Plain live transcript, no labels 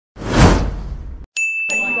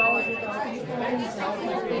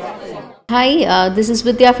Hi, this is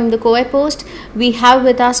Vidya from the Kowai Post. We have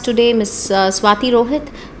with us today Ms. Swathy Rohit,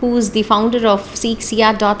 who is the founder of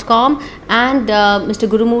SeekSia.com, and Mr.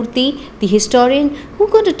 Gurumurthy, the historian, who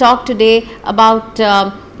are going to talk today about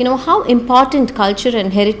how important culture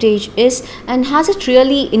and heritage is, and has it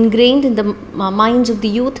really ingrained in the minds of the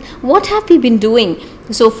youth. What have we been doing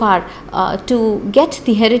so far to get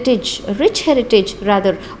the rich heritage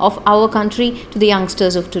rather, of our country to the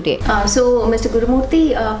youngsters of today? So, Mr.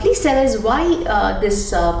 Gurumurthy, please tell us why this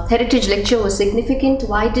heritage lecture was significant.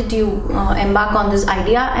 Why did you embark on this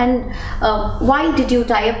idea, and why did you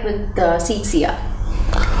tie up with SeekSia?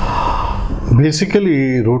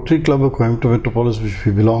 Basically, Rotary Club of Coimbatore Metropolis, which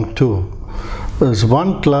we belong to, is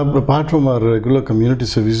one club apart from our regular community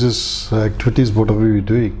services activities, whatever we're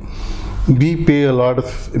doing. We pay a lot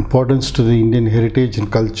of importance to the Indian heritage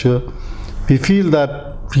and culture. We feel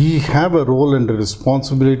that we have a role and a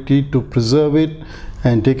responsibility to preserve it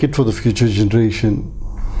and take it for the future generation.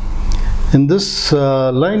 In this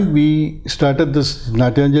line, we started this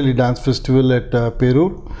Natyanjali Dance Festival at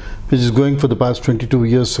Perur, which is going for the past 22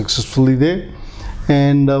 years successfully there.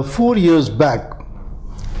 And 4 years back,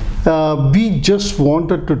 we just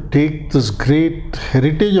wanted to take this great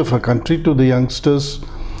heritage of our country to the youngsters,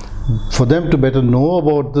 for them to better know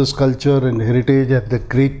about this culture and heritage and the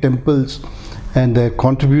great temples and their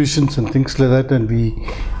contributions and things like that. And we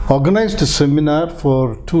organized a seminar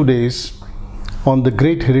for 2 days on the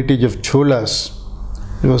great heritage of Cholas.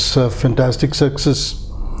 It was a fantastic success.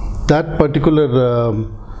 That particular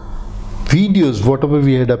videos, whatever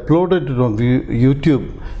we had uploaded on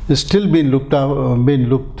YouTube, is still being looked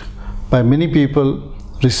by many people,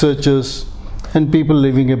 researchers and people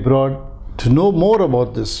living abroad, to know more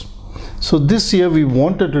about this. So this year we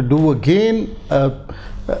wanted to do again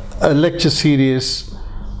a lecture series,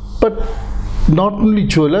 but not only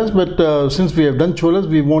Cholas, but since we have done Cholas,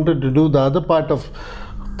 we wanted to do the other part of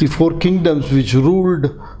the 4 kingdoms which ruled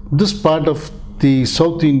this part of the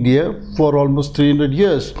South India for almost 300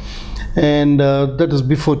 years, and that is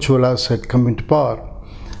before Cholas had come into power.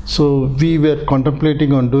 So we were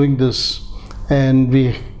contemplating on doing this, and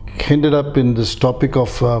we ended up in this topic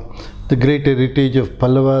of the great heritage of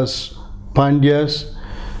Pallavas, Pandyas,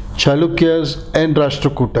 Chalukyas and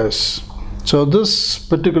Rashtrakutas. So this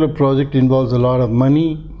particular project involves a lot of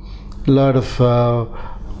money, a lot of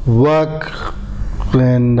work,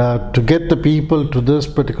 and to get the people to this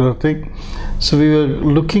particular thing. So we were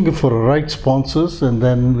looking for right sponsors, and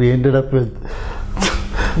then we ended up with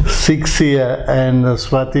SeekSia and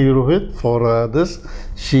Swathy Rohit for this.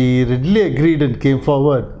 She readily agreed and came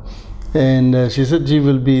forward, and she said she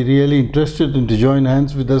will be really interested in to join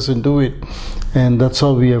hands with us and do it, and that's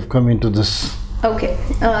how we have come into this. Okay,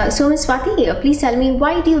 so Ms. Swathy, please tell me,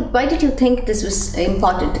 why did you think this was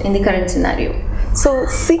important in the current scenario? So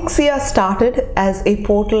SeekSia started as a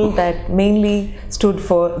portal that mainly stood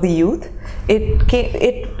for the youth.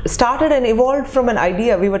 It started and evolved from an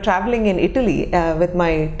idea. We were traveling in Italy with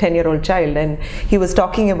my 10-year-old child, and he was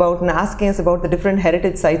talking about and asking us about the different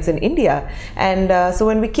heritage sites in India. And so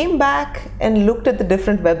when we came back and looked at the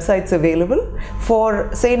different websites available for,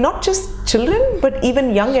 say, not just children, but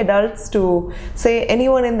even young adults, to say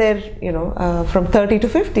anyone in their, from 30 to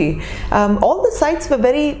 50, all the sites were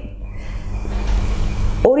very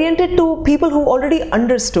oriented to people who already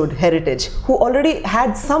understood heritage, who already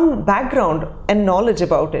had some background and knowledge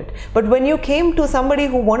about it. But when you came to somebody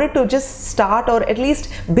who wanted to just start or at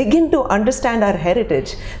least begin to understand our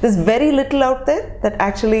heritage, there's very little out there that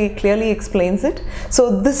actually clearly explains it.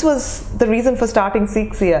 So this was the reason for starting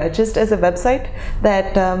SeekSia, just as a website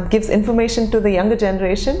that gives information to the younger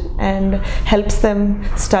generation and helps them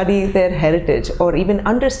study their heritage or even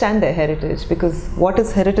understand their heritage, because what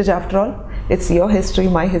is heritage after all? It's your history,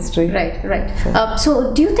 my history. Right.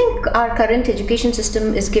 So do you think our current education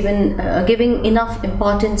system is giving enough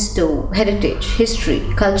importance to heritage, history,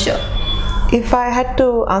 culture? If I had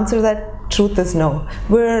to answer that, truth is no.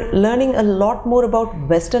 We're learning a lot more about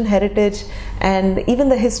Western heritage, and even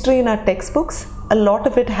the history in our textbooks, a lot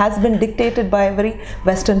of it has been dictated by a very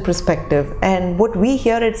Western perspective. And what we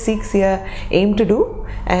here at SeekSia aim to do,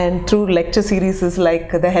 and through lecture series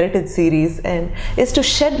like the Heritage series, and is to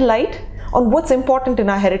shed light on what's important in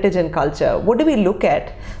our heritage and culture. What do we look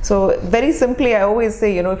at? So very simply, I always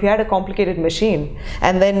say, if you had a complicated machine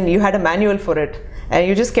and then you had a manual for it and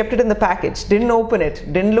you just kept it in the package, didn't open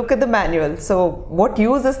it, didn't look at the manual, so what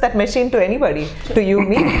use is that machine to anybody? To you,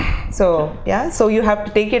 me? So yeah, so you have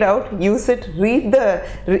to take it out, use it,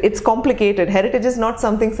 it's complicated. Heritage is not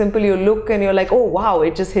something simple. You look and you're like, oh wow,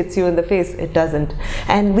 it just hits you in the face. It doesn't.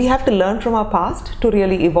 And we have to learn from our past to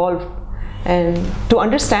really evolve and to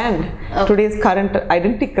understand today's current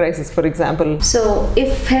identity crisis, for example. So,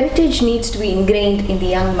 if heritage needs to be ingrained in the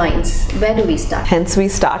young minds, where do we start? Hence, we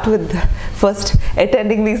start with first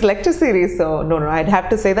attending these lecture series. So, no, I'd have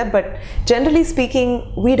to say that. But generally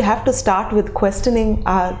speaking, we'd have to start with questioning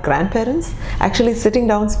our grandparents, actually sitting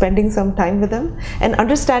down, spending some time with them, and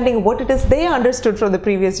understanding what it is they understood from the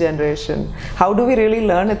previous generation. How do we really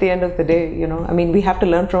learn at the end of the day? I mean, we have to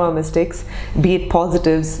learn from our mistakes, be it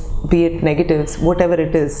positives, be it negatives, whatever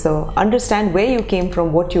it is. So understand where you came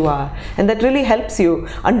from, what you are, and that really helps you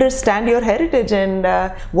understand your heritage. And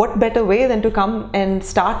what better way than to come and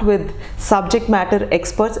start with subject matter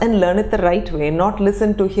experts and learn it the right way, not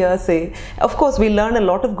listen to hearsay. Of course, we learn a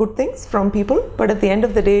lot of good things from people, but at the end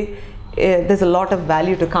of the day, there's a lot of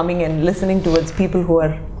value to coming and listening towards people who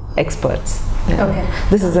are experts. Okay.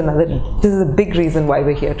 This is a big reason why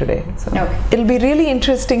we're here today. So it'll be really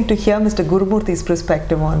interesting to hear Mr. Gurumurthy's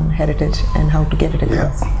perspective on heritage and how to get it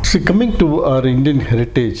across. Yeah. See, coming to our Indian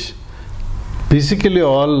heritage, basically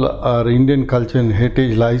all our Indian culture and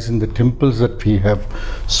heritage lies in the temples that we have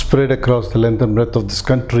spread across the length and breadth of this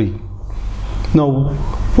country. Now,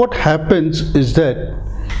 what happens is that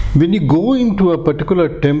when you go into a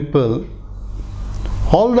particular temple,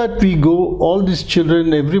 all these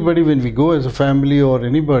children, everybody, when we go as a family or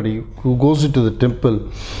anybody who goes into the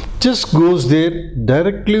temple, just goes there,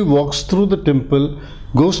 directly walks through the temple,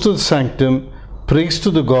 goes to the sanctum, prays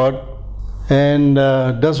to the God, and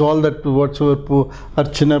does all that whatsoever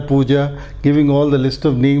Archana Puja, giving all the list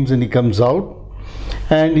of names, and he comes out,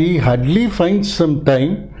 and he hardly finds some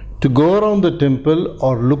time to go around the temple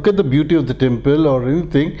or look at the beauty of the temple or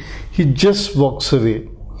anything. He just walks away.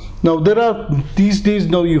 Now there are these days,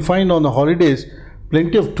 now you find on the holidays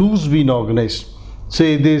plenty of tours being organized.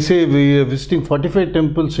 They say we are visiting 45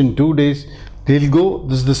 temples in 2 days. They'll go,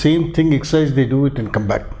 this is the same thing, exercise, they do it and come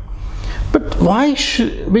back. But why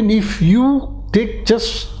should, if you take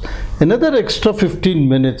just another extra 15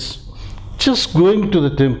 minutes just going to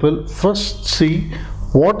the temple, first see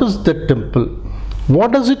what is that temple,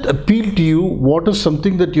 what does it appeal to you, what is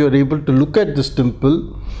something that you are able to look at this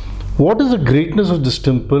temple, what is the greatness of this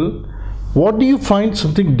temple, what do you find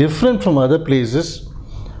something different from other places,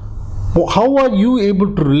 how are you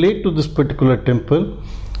able to relate to this particular temple.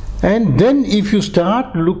 And then if you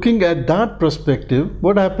start looking at that perspective,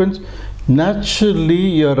 what happens? Naturally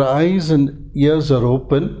your eyes and ears are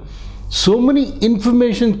open, so many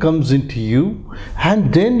information comes into you,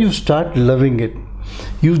 and then you start loving it.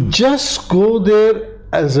 You just go there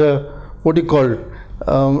as a, what do you call it,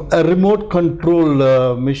 a remote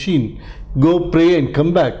control machine, go pray and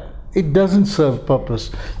come back. It doesn't serve purpose.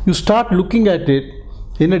 You start looking at it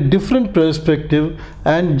in a different perspective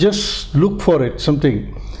and just look for it,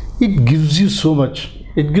 something. It gives you so much.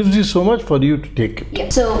 It gives you so much for you to take it. Yeah.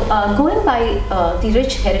 So going by the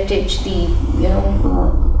rich heritage,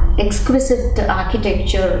 the exquisite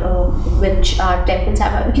architecture which our temples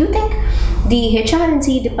have, do you think the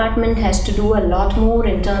HRNC department has to do a lot more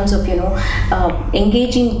in terms of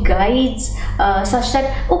engaging guides such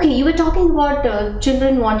that, okay, you were talking about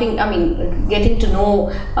children wanting, getting to know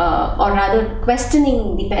or rather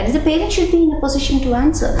questioning the parents. The parents should be in a position to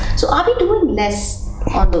answer. So are we doing less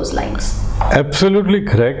on those lines? Absolutely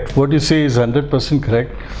correct. What you say is 100%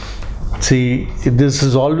 correct. See, this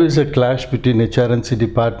is always a clash between HRNC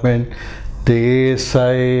department, the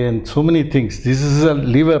ASI, and so many things. This is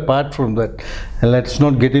leave apart from that, and let's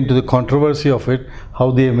not get into the controversy of it,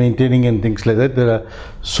 how they are maintaining and things like that. There are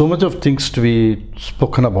so much of things to be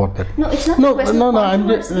spoken about that. No, it's not a question of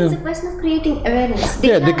controversy. It's a question of creating awareness.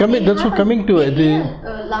 They a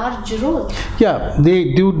large role. Yeah,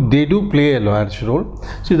 they do play a large role.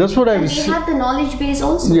 See, that's what I was saying. They have the knowledge base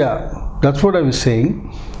also. Yeah, that's what I was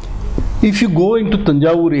saying. If you go into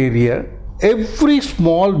Tanjavur area, every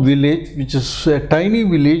small village, which is a tiny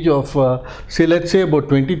village of let's say about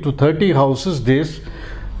 20 to 30 houses, this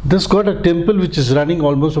got a temple which is running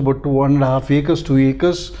almost about 1.5 acres, 2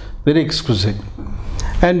 acres, very exquisite.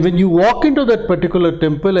 And when you walk into that particular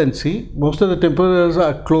temple and see, most of the temples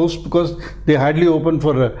are closed because they hardly open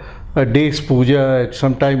for a day's puja at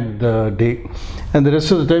some time in the day, and the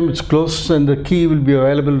rest of the time it's closed, and the key will be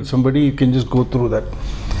available with somebody, you can just go through that.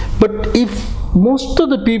 But if most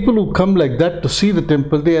of the people who come like that to see the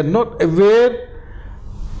temple, they are not aware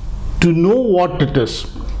to know what it is.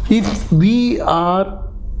 If we are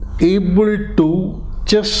able to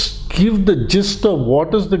just give the gist of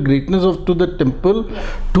what is the greatness of to the temple,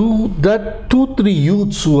 to that 2-3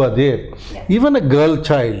 youths who are there, even a girl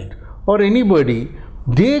child or anybody,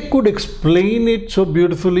 they could explain it so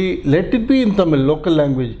beautifully. Let it be in Tamil, local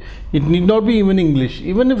language. It need not be even English.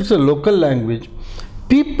 Even if it's a local language,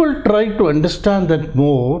 people try to understand that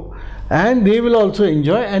more, and they will also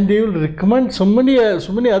enjoy, and they will recommend so many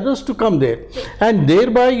others to come there, and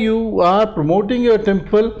thereby you are promoting your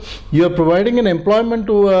temple, you are providing an employment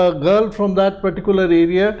to a girl from that particular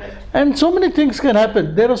area, and so many things can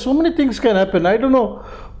happen. There are so many things can happen. I don't know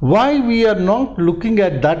why we are not looking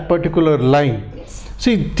at that particular line.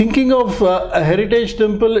 See, thinking of a heritage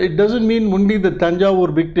temple, it doesn't mean only the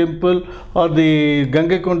Tanjavur big temple or the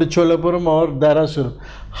Gangaikonda Cholapuram or Dharasuram.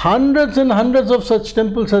 Hundreds and hundreds of such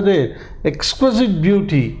temples are there. Exquisite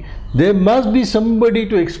beauty. There must be somebody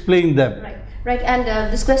to explain them. Right, and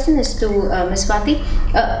this question is to Ms. Swathy.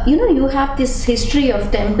 You have this history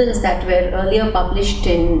of temples that were earlier published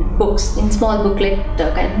in books, in small booklet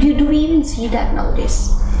kind. Do we even see that nowadays?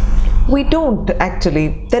 We don't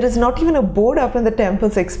actually. There is not even a board up in the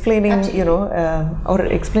temples explaining, or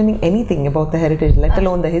explaining anything about the heritage, let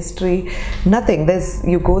alone the history. Nothing.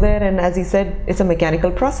 You go there, and as he said, it's a mechanical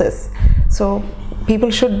process. So people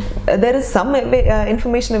should. There is some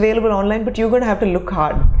information available online, but you're going to have to look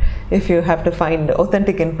hard if you have to find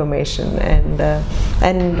authentic information.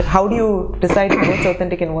 And how do you decide what's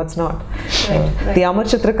authentic and what's not? Right. The Amar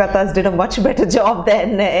Chitra Kathas did a much better job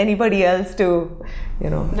than anybody else to.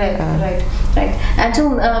 Right. And so,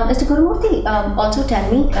 Mr. Gurumurthy, also tell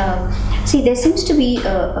me, see, there seems to be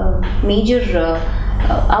a major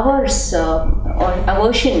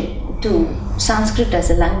aversion to Sanskrit as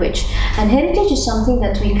a language, and heritage is something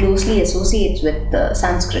that we closely associate with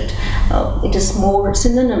Sanskrit. It is more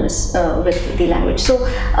synonymous with the language. So,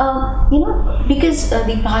 because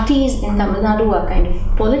the parties in Tamil Nadu are kind of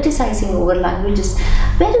politicizing over languages,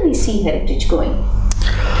 where do we see heritage going?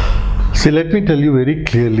 See, let me tell you very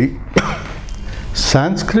clearly,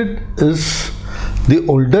 Sanskrit is the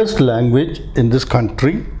oldest language in this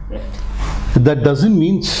country. That doesn't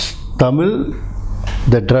mean Tamil,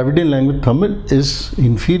 the Dravidian language Tamil, is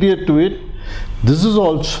inferior to it. This is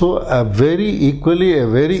also a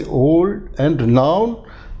very old and renowned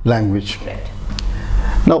language.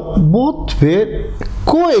 Now, both were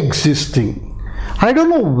coexisting. I don't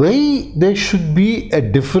know why there should be a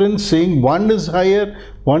difference saying one is higher,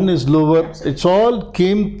 one is lower. It's all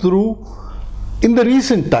came through in the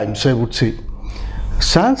recent times, I would say.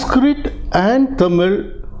 Sanskrit and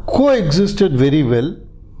Tamil coexisted very well.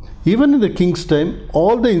 Even in the king's time,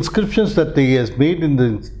 all the inscriptions that he has made in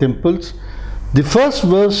the temples, the first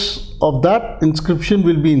verse of that inscription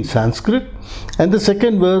will be in Sanskrit, and the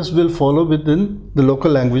second verse will follow within the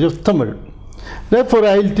local language of Tamil. Therefore,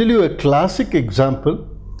 I will tell you a classic example.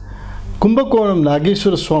 Kumbakonam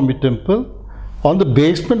Nageshwara Swami temple, on the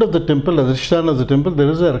basement of the temple, Adhisthana of the temple, there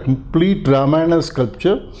is a complete Ramayana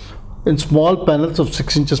sculpture in small panels of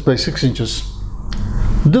 6 inches by 6 inches.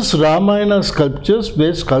 This Ramayana sculptures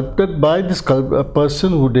were sculpted by this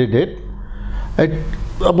person who did it at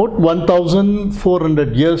about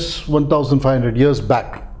 1400 years, 1500 years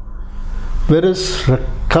back. Whereas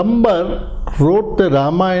Kambar wrote the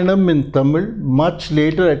Ramayanam in Tamil much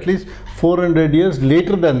later, at least 400 years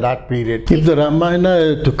later than that period. If the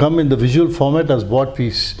Ramayana to come in the visual format as what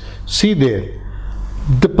we see there,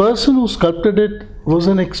 the person who sculpted it was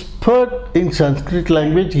an expert in Sanskrit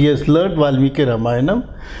language. He has learned Valmiki Ramayanam,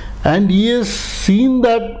 and he has seen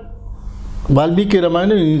that Valmiki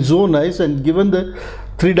Ramayanam in his own eyes and given the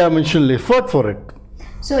three-dimensional effort for it.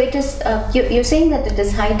 So it is, you're saying that it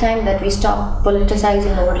is high time that we stop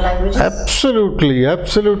politicizing over languages?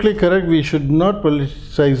 Absolutely correct. We should not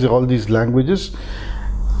politicize all these languages.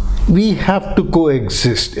 We have to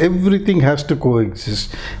coexist. Everything has to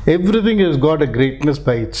coexist. Everything has got a greatness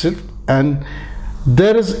by itself, and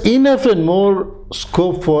there is enough and more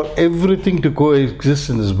scope for everything to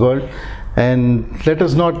coexist in this world, and let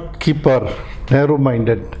us not keep our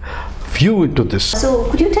narrow-minded view into this. So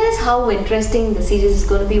could you tell us how interesting the series is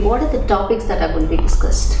going to be? What are the topics that are going to be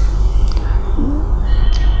discussed?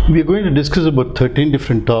 We are going to discuss about 13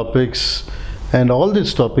 different topics, and all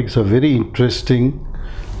these topics are very interesting.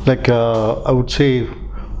 Like I would say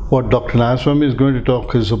what Dr. Naswami is going to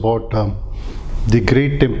talk is about the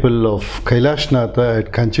great temple of Kailashnath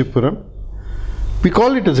at Kanchipuram. We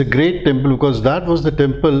call it as a great temple because that was the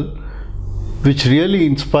temple which really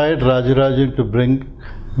inspired Rajarajan to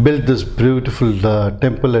build this beautiful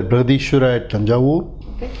temple at Brihadishwara at Tanjavur.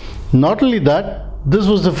 Okay. Not only that, this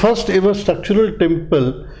was the first ever structural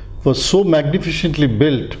temple, was so magnificently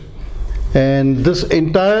built, and this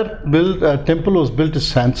entire temple was built in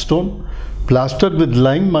sandstone, plastered with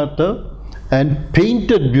lime mortar and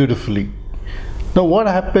painted beautifully. Now what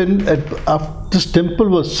happened, this temple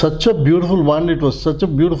was such a beautiful one,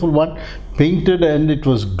 painted, and it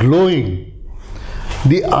was glowing.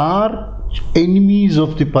 The arch enemies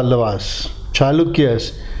of the Pallavas,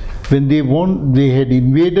 Chalukyas, when they had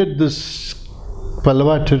invaded this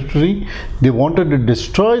Pallava territory, they wanted to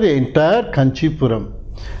destroy the entire Kanchipuram.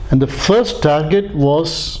 And the first target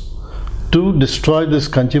was to destroy this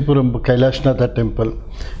Kanchipuram Kailashanatha temple.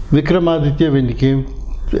 Vikramaditya, when he came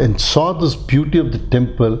and saw this beauty of the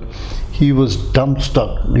temple, he was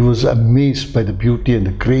dumbstruck. He was amazed by the beauty and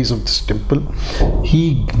the grace of this temple.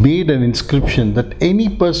 He made an inscription that any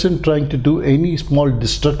person trying to do any small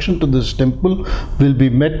destruction to this temple will be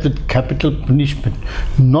met with capital punishment.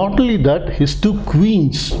 Not only that, his two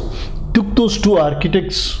queens took those two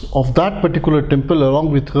architects of that particular temple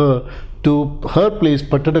along with her to her place,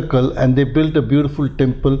 Pattadakal, and they built a beautiful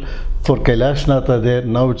temple for Kailashanatha there.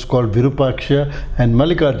 Now it's called Virupaksha and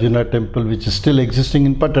Mallikarjuna temple, which is still existing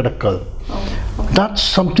in Pattadakal. That's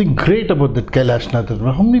something great about that Kailashanatha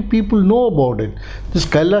temple. How many people know about it? This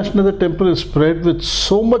Kailashanatha temple is spread with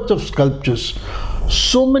so much of sculptures,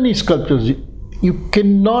 so many sculptures. You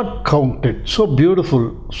cannot count it. So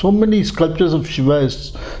beautiful. So many sculptures of Shiva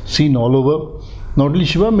is seen all over. Not only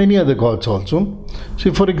Shiva, many other gods also.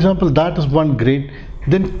 So for example, that is one great.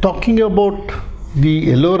 Then talking about the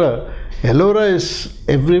Ellora, Ellora is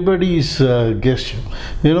everybody's guess.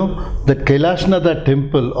 You know, that Kailashanatha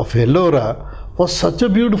temple of Ellora was such a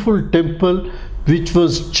beautiful temple which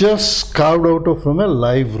was just carved out from a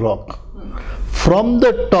live rock. From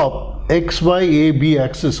the top, X, Y, A, B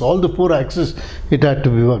axis, all the four axes, it had to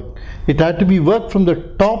be worked. It had to be worked from the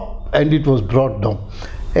top and it was brought down.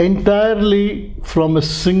 Entirely from a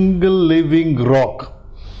single living rock,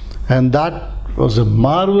 and that was a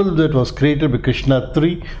marvel that was created by Krishna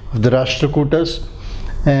III of the Rashtrakutas.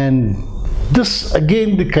 And this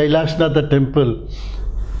again, the Kailashanatha temple,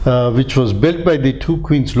 which was built by the two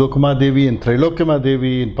queens Lokama Devi and Trilokama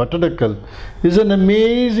Devi in Pattadakal, is an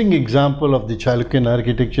amazing example of the Chalukyan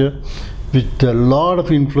architecture with a lot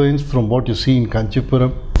of influence from what you see in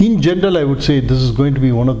Kanchipuram. In general, I would say this is going to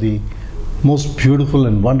be one of the most beautiful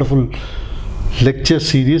and wonderful lecture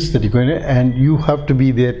series that you're going to, and you have to be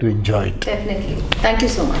there to enjoy it. Definitely. Thank you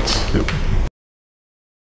so much. Thank you.